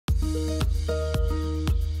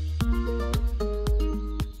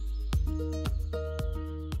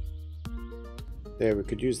Yeah, we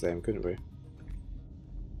could use them, couldn't we?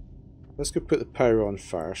 Let's go put the power on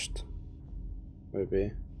first.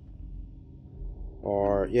 Maybe.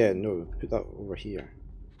 Or, yeah, no, put that over here.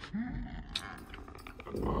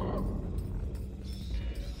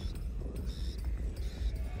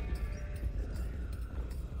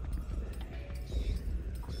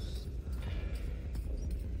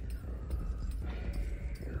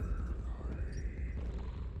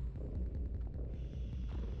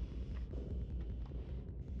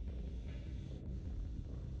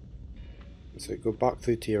 So go back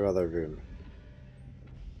through to your other room.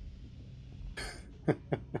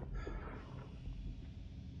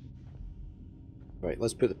 Right,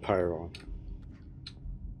 let's put the power on.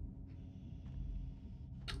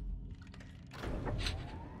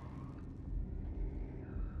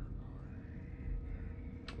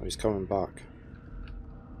 Oh, he's coming back.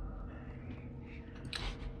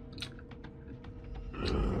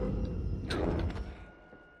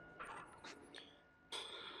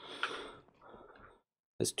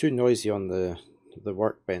 It's too noisy on the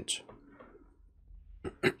workbench.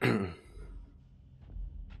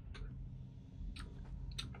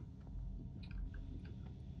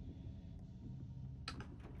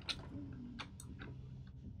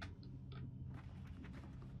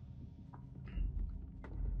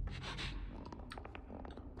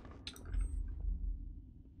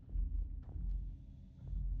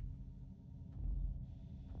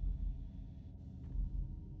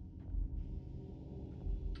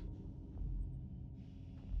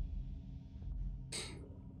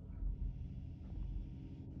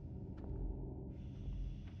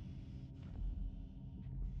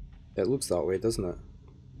 It looks that way, doesn't it?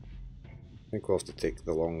 I think we'll have to take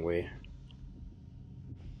the long way.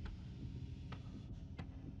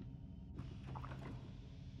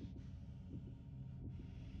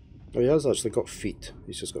 Oh, he has actually got feet.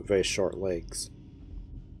 He's just got very short legs.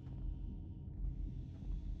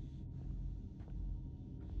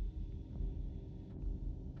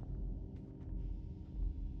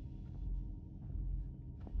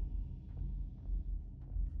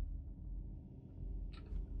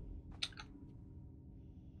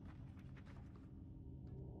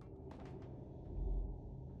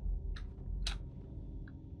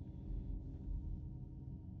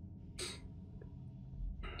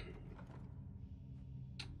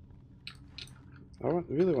 I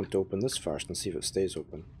really want to open this first and see if it stays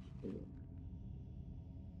open.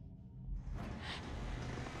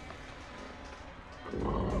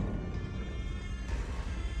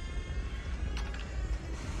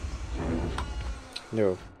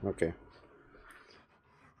 No, okay.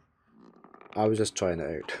 I was just trying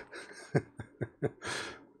it out.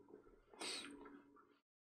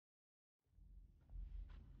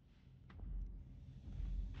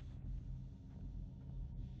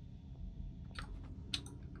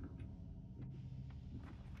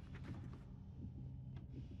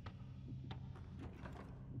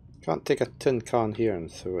 Can't take a tin can here and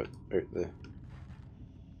throw it out the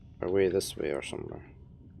away this way or somewhere.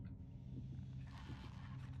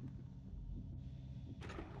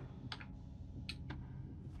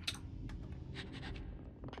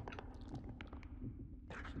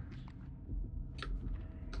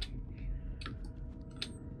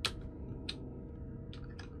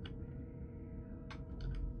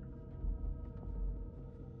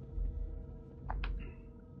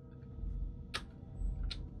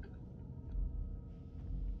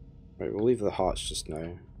 Right, we'll leave the hatch just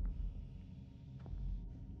now.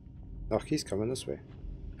 Oh, he's coming this way.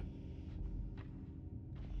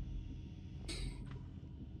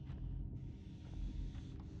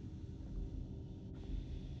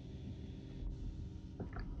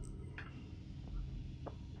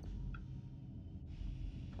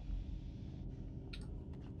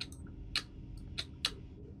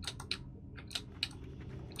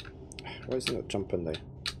 Why isn't it jumping there?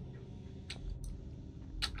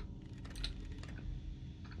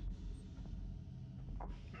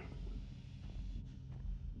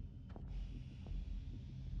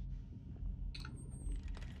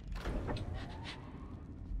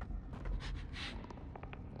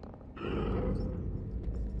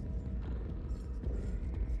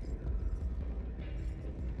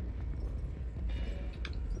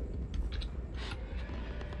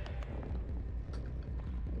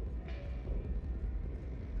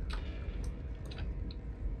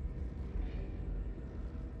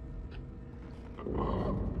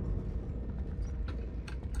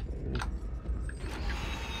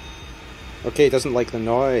 Okay, he doesn't like the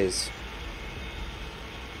noise.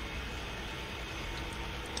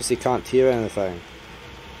 Because he can't hear anything.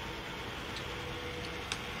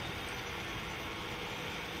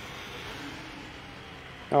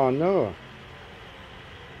 Oh no!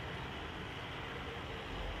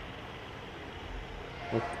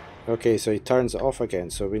 Okay, so he turns it off again,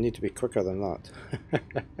 so we need to be quicker than that.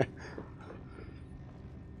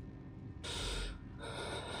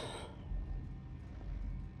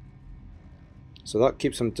 So that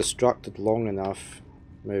keeps him distracted long enough,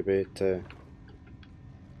 maybe, to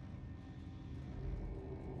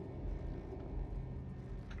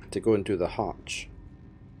go and do the hatch.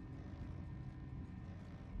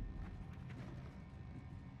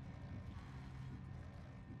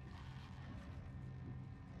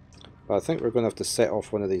 But I think we're going to have to set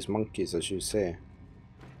off one of these monkeys, as you say.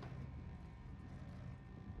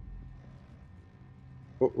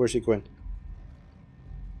 Oh, where's he going?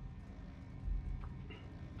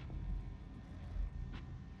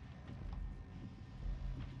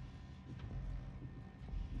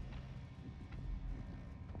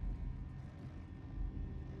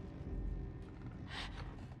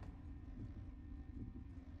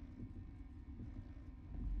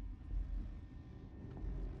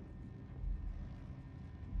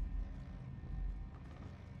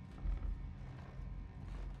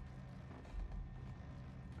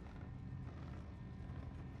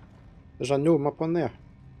 There's a gnome up on there.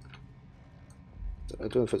 I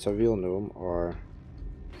don't know if it's a real gnome or...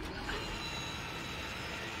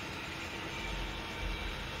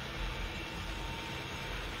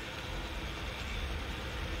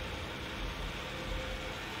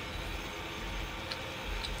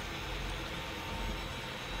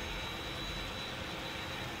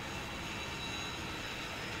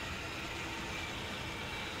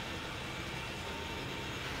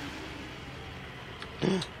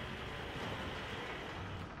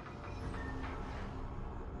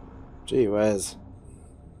 Gee whiz.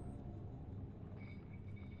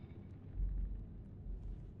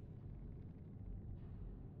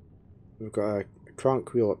 We've got a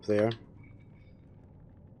crank wheel up there.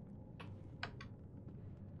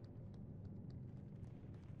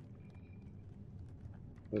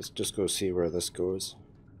 Let's just go see where this goes.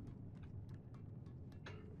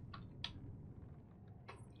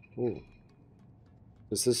 Oh.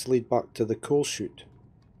 Does this lead back to the coal chute?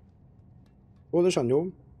 Oh, there's a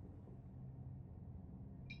gnome.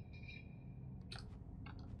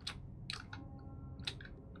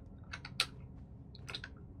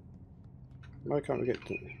 Why can't we get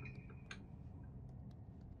to...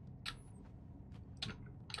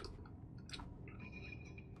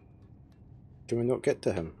 Can we not get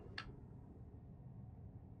to him?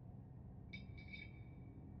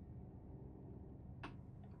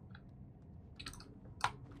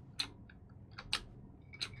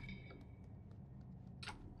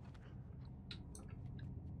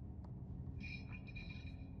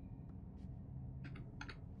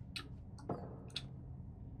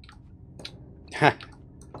 Ha!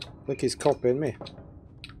 I think he's copying me.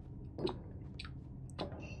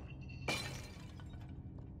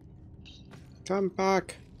 Come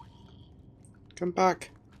back! Come back!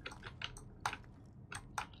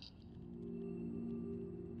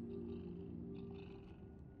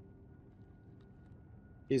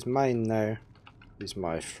 He's mine now. He's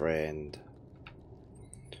my friend.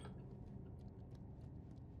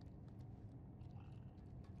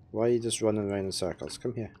 Why are you just running around in circles?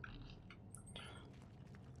 Come here.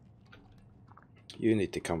 You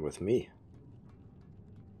need to come with me.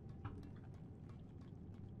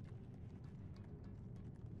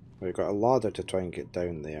 We've got a ladder to try and get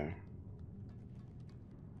down there.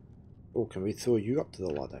 Oh, can we throw you up to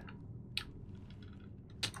the ladder?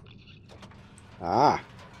 Ah!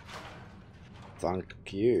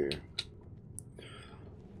 Thank you.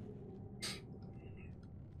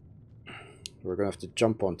 We're going to have to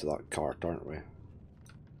jump onto that cart, aren't we?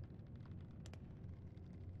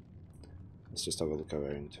 Let's just have a look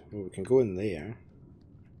around. Oh, we can go in there.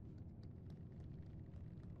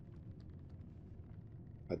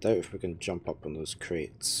 I doubt if we can jump up on those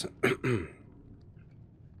crates.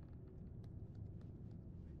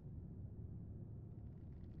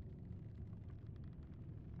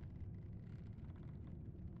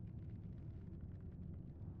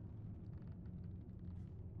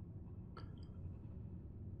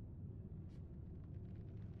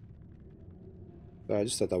 I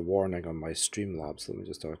just had a warning on my Streamlabs. Let me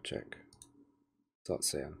just have a check. What's that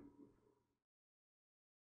saying?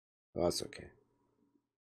 Oh, that's okay.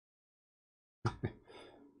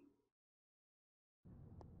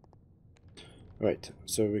 Right,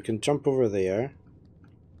 so we can jump over there.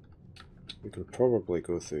 We can probably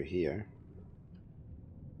go through here.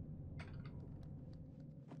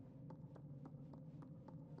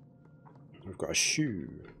 I've got a shoe.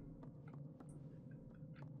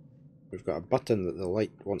 We've got a button that the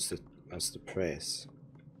light wants us to press.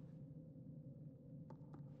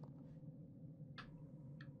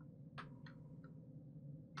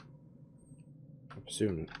 I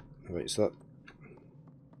presume. Right, so that,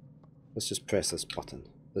 let's just press this button.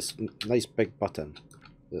 This nice big button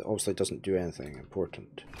that obviously doesn't do anything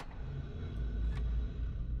important.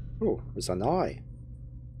 Oh, there's an eye.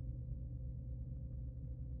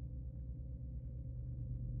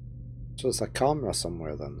 So it's a camera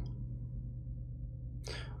somewhere then.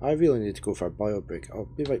 I really need to go for a bio break. I'll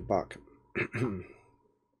be right back.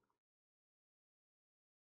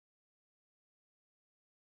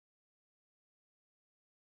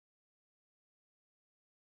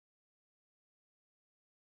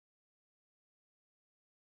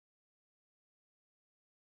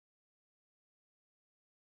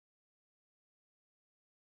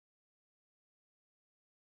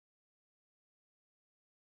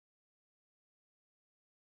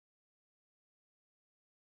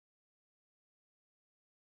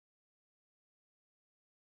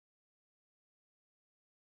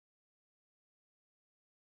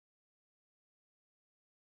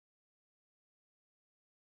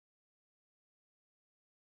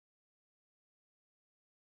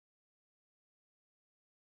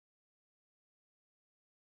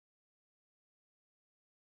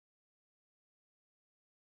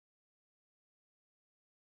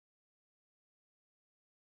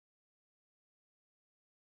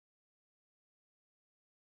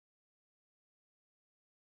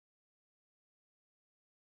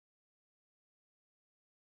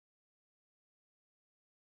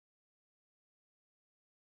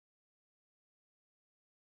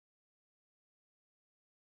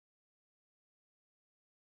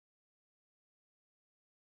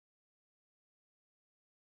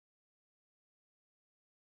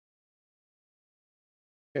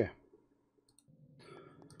 Okay.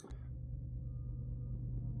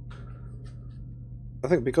 I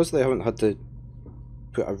think because they haven't had to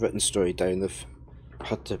put a written story down, they've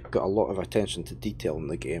had to put a lot of attention to detail in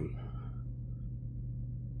the game.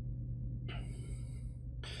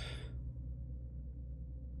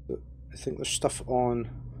 But I think there's stuff on.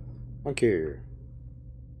 Thank you.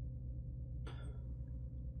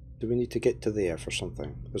 Do we need to get to there for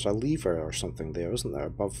something? There's a lever or something there, isn't there,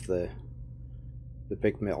 above the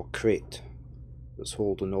big metal crate that's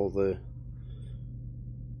holding all the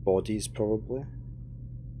bodies, probably.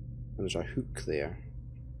 And there's a hook there.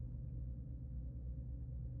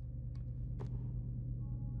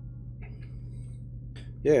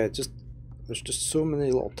 Yeah, there's just so many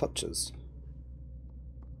little touches.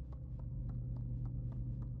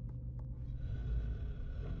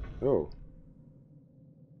 Oh.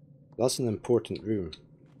 That's an important room,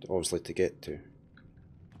 obviously, to get to.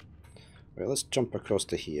 Right, let's jump across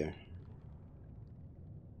to here.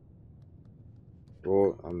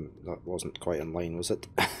 Oh, that wasn't quite in line, was it?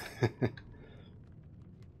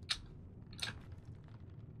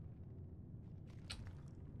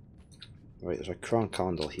 Right, there's a crank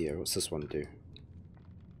handle here. What's this one do?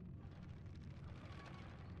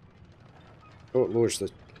 Oh, it lowers the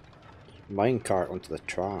minecart onto the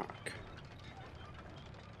track.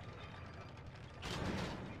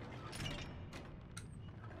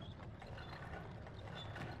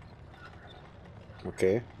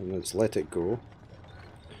 Okay, and let's let it go.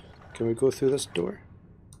 Can we go through this door?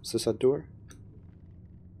 Is this a door?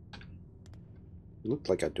 It looked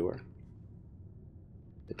like a door.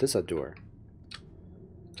 It is a door.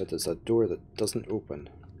 But it's a door that doesn't open.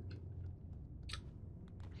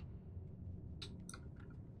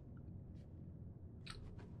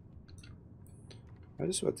 I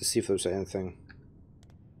just want to see if there's anything.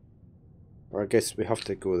 Or I guess we have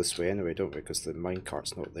to go this way anyway, don't we? Because the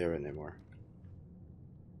minecart's not there anymore.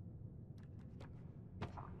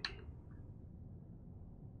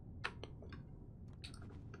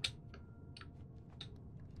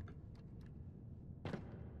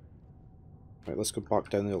 Right, let's go back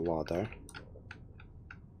down the ladder.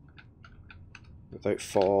 Without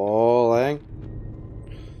falling.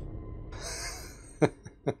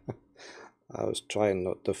 I was trying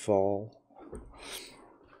not to fall.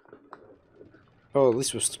 Oh, at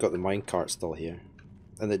least we've got the minecart still here.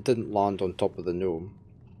 And it didn't land on top of the gnome.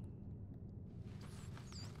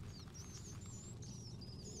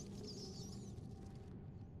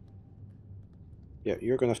 Yeah,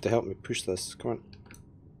 you're going to have to help me push this. Come on.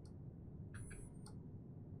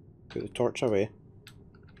 Put the torch away.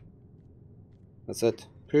 That's it.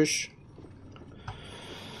 Push.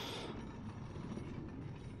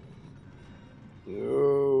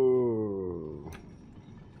 Oh.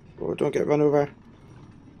 Oh, don't get run over.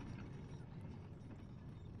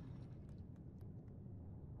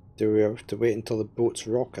 Do we have to wait until the boat's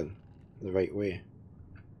rocking the right way?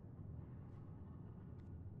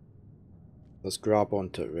 Let's grab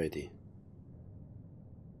onto it ready.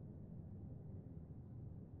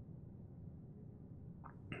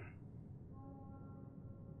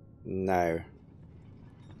 Now.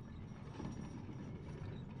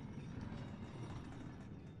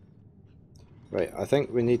 Right, I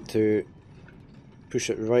think we need to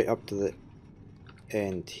push it right up to the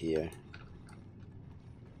end here.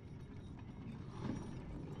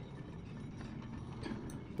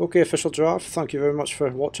 Okay, Official Giraffe, thank you very much for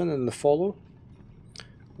watching and the follow.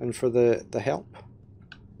 And for the help.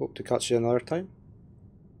 Hope to catch you another time.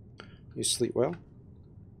 You sleep well.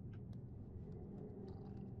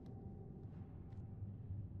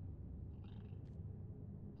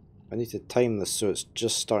 I need to time this so it's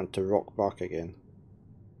just starting to rock back again.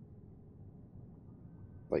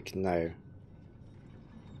 Like now.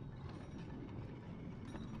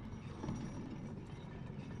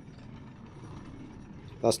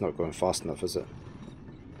 That's not going fast enough, is it?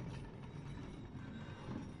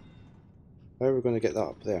 How are we going to get that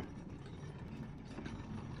up there?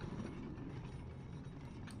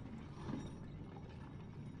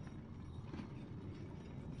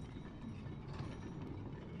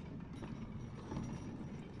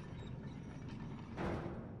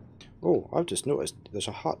 Oh, I've just noticed there's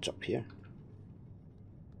a hatch up here.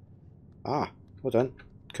 Ah, hold on.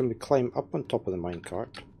 Can we climb up on top of the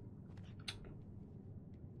minecart?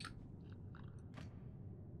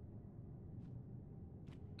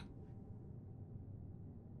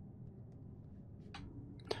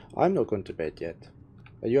 I'm not going to bed yet.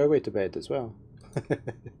 Are you away to bed as well?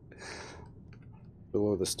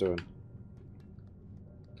 Below the stone.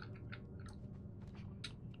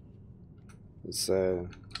 It's well,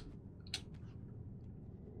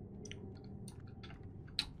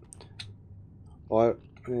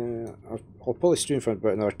 I'll probably stream for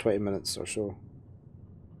about another 20 minutes or so.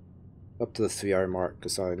 Up to the 3-hour mark,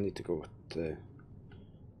 because I need to go to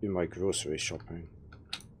do my grocery shopping.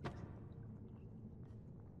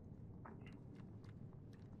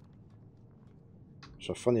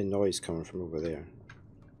 There's a funny noise coming from over there.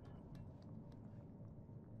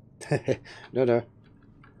 No.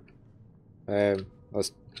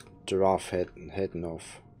 That's Giraffe heading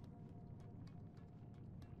off.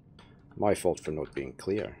 My fault for not being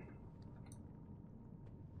clear.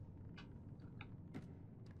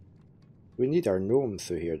 We need our gnome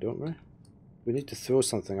through here, don't we? We need to throw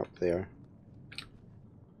something up there.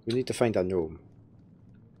 We need to find a gnome.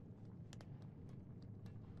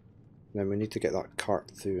 Then we need to get that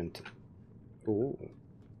cart through into... Oh.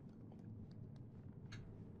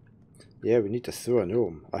 Yeah, we need to throw a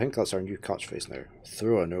gnome. I think that's our new catchphrase now.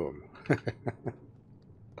 Throw a gnome.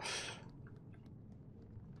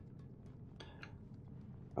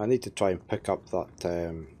 I need to try and pick up that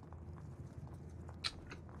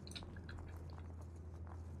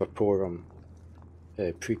Vaporum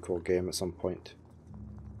prequel game at some point.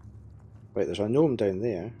 Right, there's a gnome down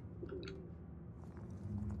there.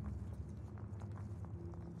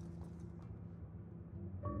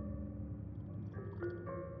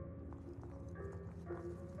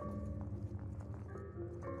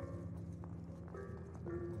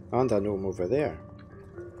 And a gnome over there.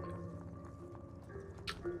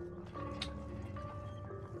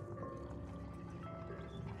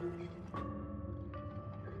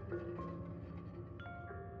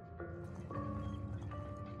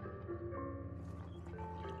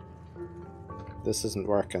 This isn't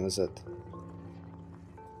working, is it?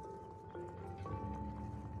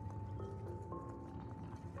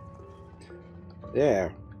 Yeah.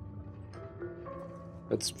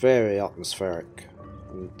 It's very atmospheric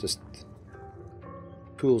and just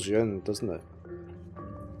pulls you in, doesn't it?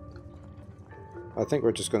 I think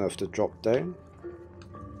we're just going to have to drop down.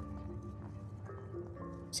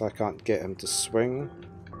 So I can't get him to swing.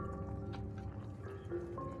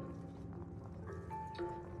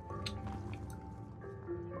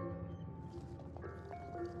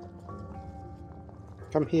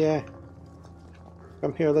 Come here.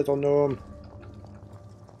 Come here, little gnome.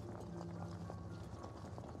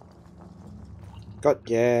 Got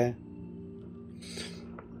ya.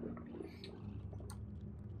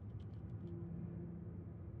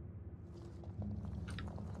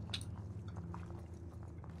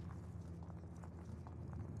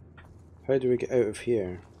 How do we get out of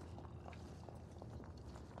here?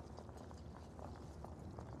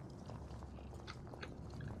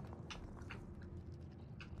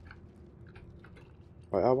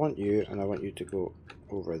 Right, I want you, and I want you to go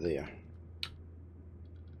over there.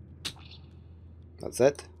 That's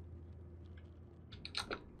it.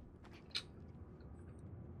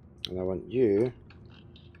 And I want you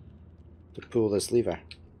to pull this lever.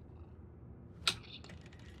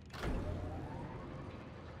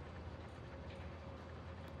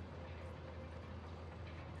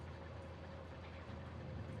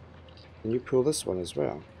 Can you pull this one as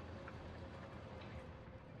well?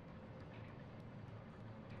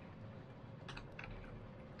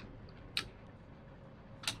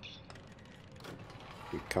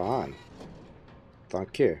 You can.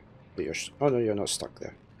 Thank you. But you're... oh no, you're not stuck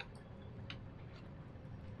there.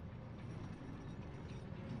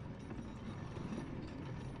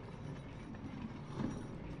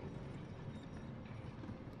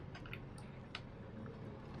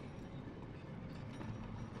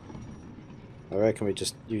 I reckon we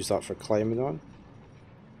just use that for climbing on.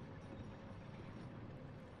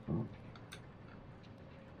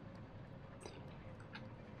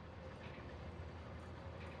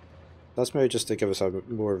 That's maybe just to give us a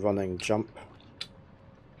more running jump.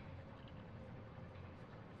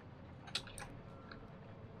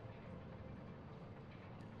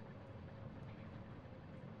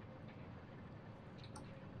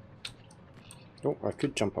 Oh, I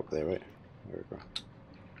could jump up there, right? There we go.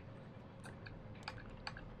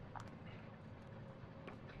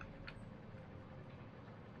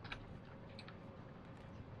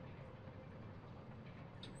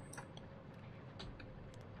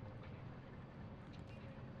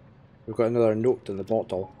 We've got another note in the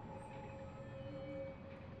bottle.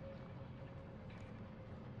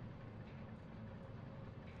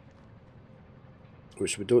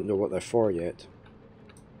 Which we don't know what they're for yet.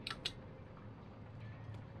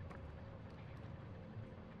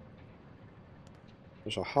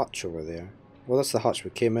 There's a hatch over there. Well, that's the hatch we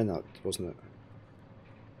came in at, wasn't it?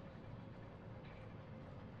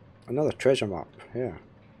 Another treasure map, yeah.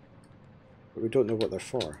 But we don't know what they're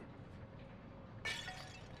for.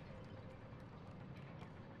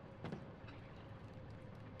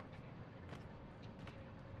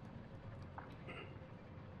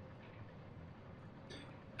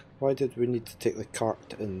 Why did we need to take the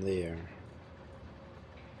cart in there?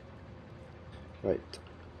 Right.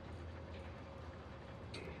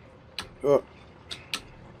 Oh.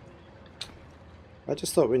 I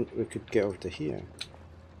just thought we could get over to here.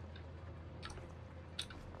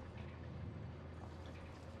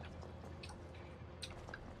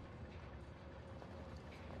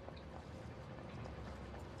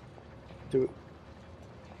 Do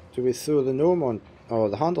we throw the gnome on? Oh,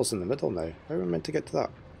 the handle's in the middle now. How are we meant to get to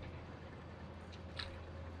that?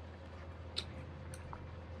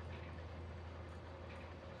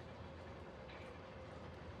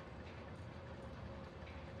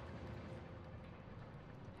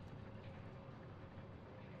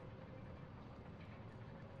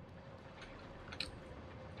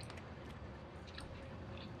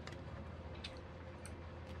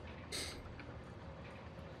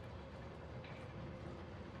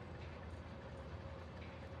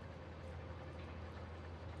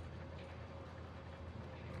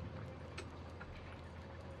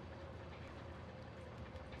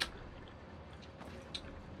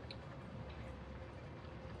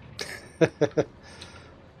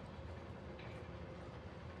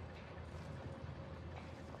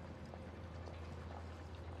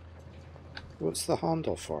 What's the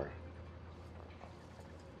handle for?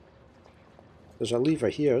 There's a lever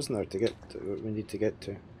here, isn't there, to get to what we need to get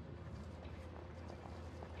to?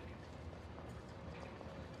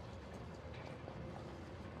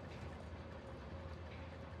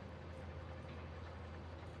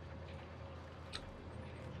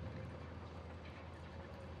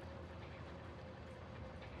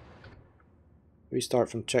 Restart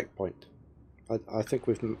from checkpoint. I think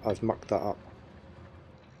I've mucked that up.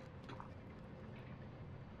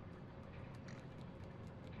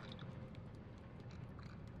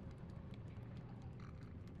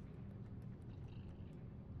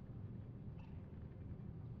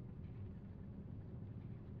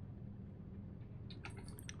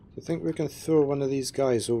 Do you think we can throw one of these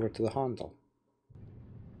guys over to the handle?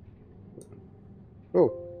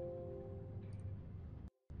 Oh!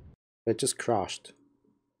 It just crashed.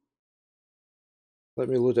 Let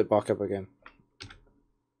me load it back up again.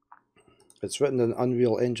 It's written in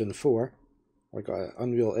Unreal Engine 4. I got an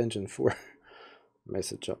Unreal Engine 4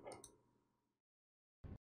 message up.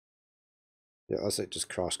 Yeah, that's it, just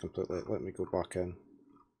crashed completely. Let me go back in.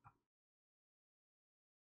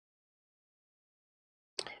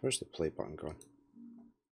 Where's the play button gone?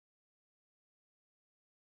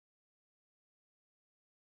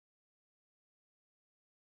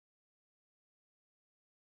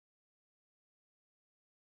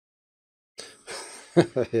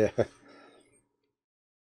 Yeah.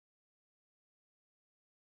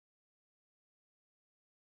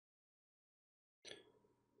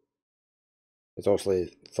 It's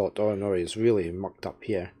obviously thought, oh no, he's really mucked up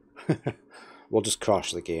here. We'll just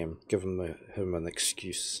crash the game, give him an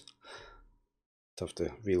excuse to have to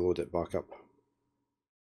reload it back up.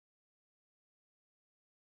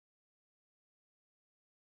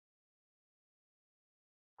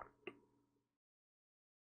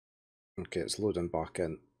 Okay, it's loading back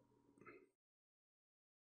in.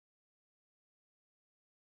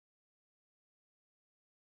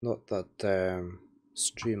 Not that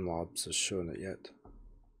Streamlabs has shown it yet.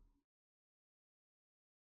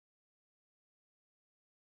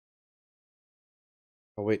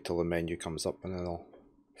 I'll wait till the menu comes up and then I'll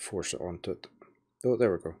force it onto it. Oh,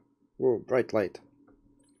 there we go. Whoa, bright light.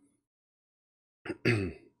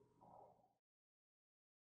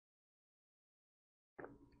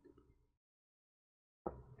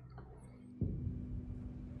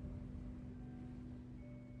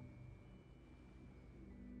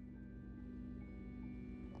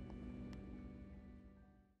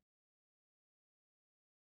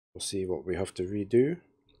 We'll see what we have to redo.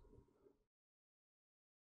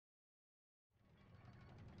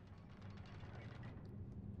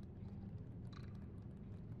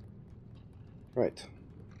 Right.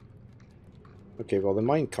 Okay, well the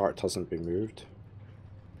minecart hasn't been moved.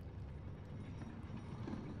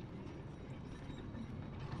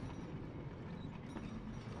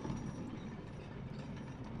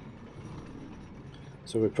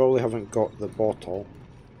 So we probably haven't got the bottle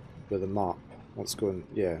with the map. Let's go and...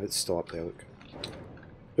 yeah, it's still up there, look.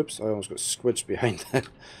 Oops, I almost got squidged behind that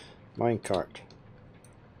minecart.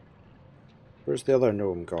 Where's the other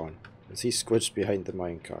gnome gone? Is he squidged behind the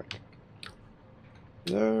minecart?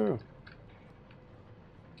 No!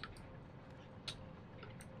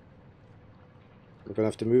 We're going to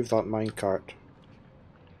have to move that minecart.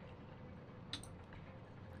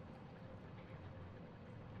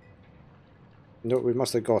 No, we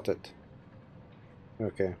must have got it.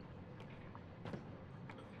 Okay.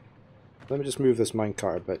 Let me just move this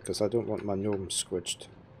minecart a bit because I don't want my gnome squidged.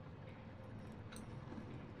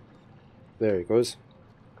 There he goes.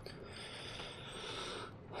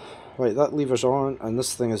 Right, that lever's on and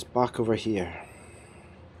this thing is back over here.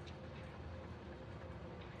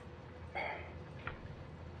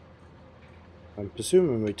 I'm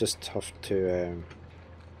presuming we just have to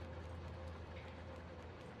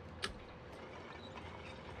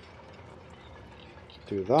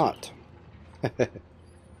do that.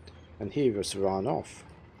 And he just ran off.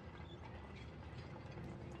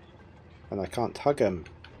 And I can't hug him.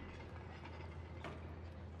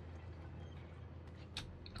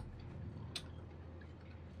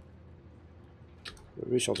 But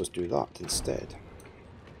we shall just do that instead.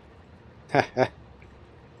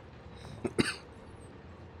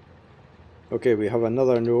 Okay, we have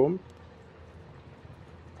another gnome.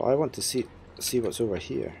 But I want to see what's over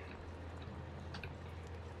here.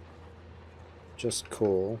 Just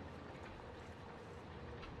coal.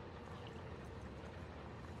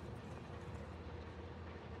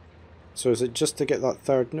 So is it just to get that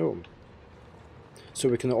third gnome? So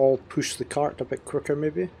we can all push the cart a bit quicker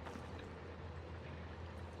maybe?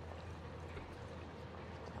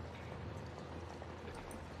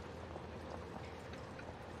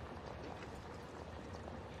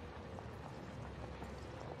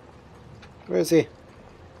 Where is he?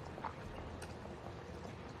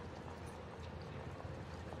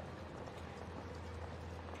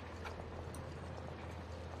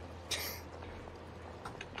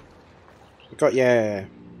 Got ya!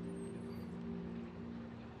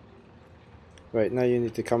 Right, now you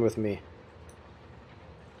need to come with me.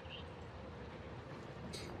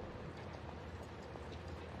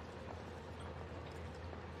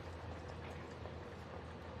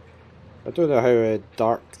 I don't know how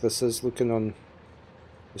dark this is looking on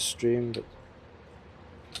the stream, but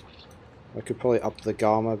I could probably up the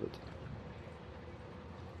gamma, but...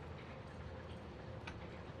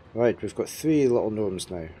 Right, we've got 3 little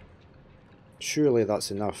gnomes now. Surely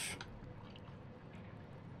that's enough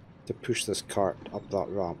to push this cart up that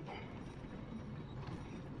ramp.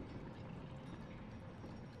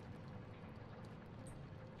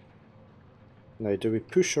 Now, do we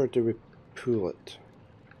push or do we pull it?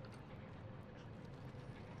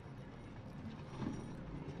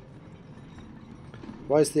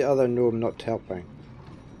 Why is the other gnome not helping?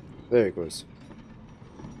 There he goes.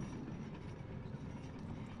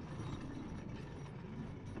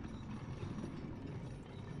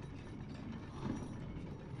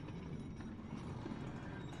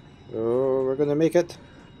 Oh, we're gonna make it.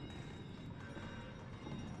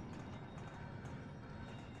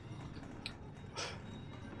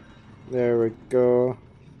 There we go.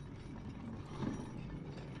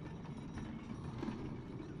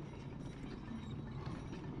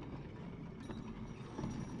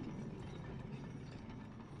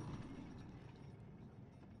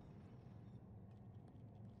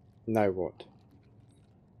 Now what?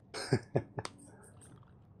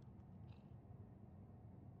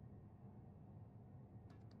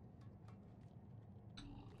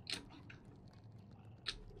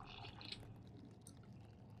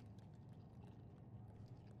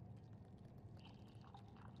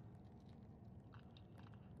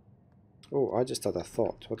 Oh, I just had a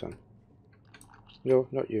thought. Hold on. No,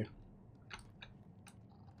 not you.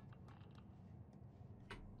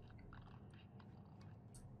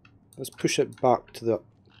 Let's push it back to that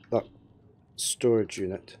storage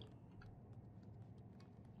unit.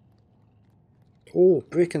 Oh,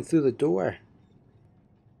 breaking through the door.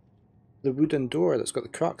 The wooden door that's got the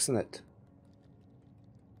cracks in it.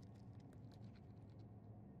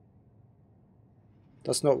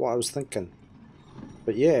 That's not what I was thinking.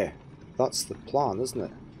 But yeah, that's the plan, isn't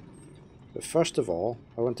it? But first of all,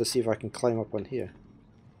 I want to see if I can climb up on here.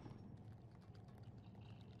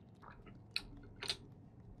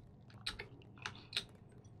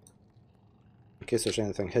 In case there's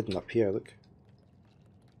anything hidden up here, look.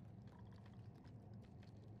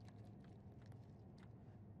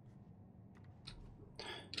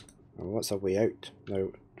 And what's a way out? Now,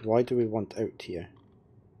 why do we want out here?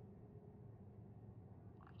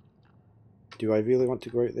 Do I really want to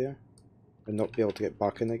go out there and not be able to get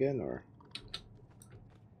back in again, or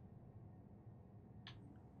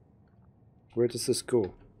where does this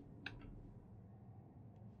go?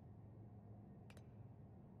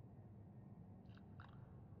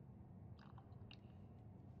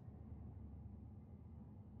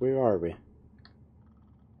 Where are we?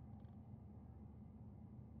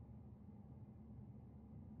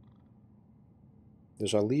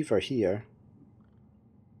 There's a lever here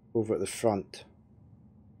over at the front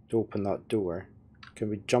to open that door. Can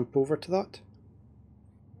we jump over to that?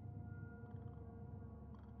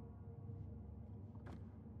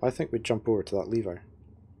 I think we jump over to that lever.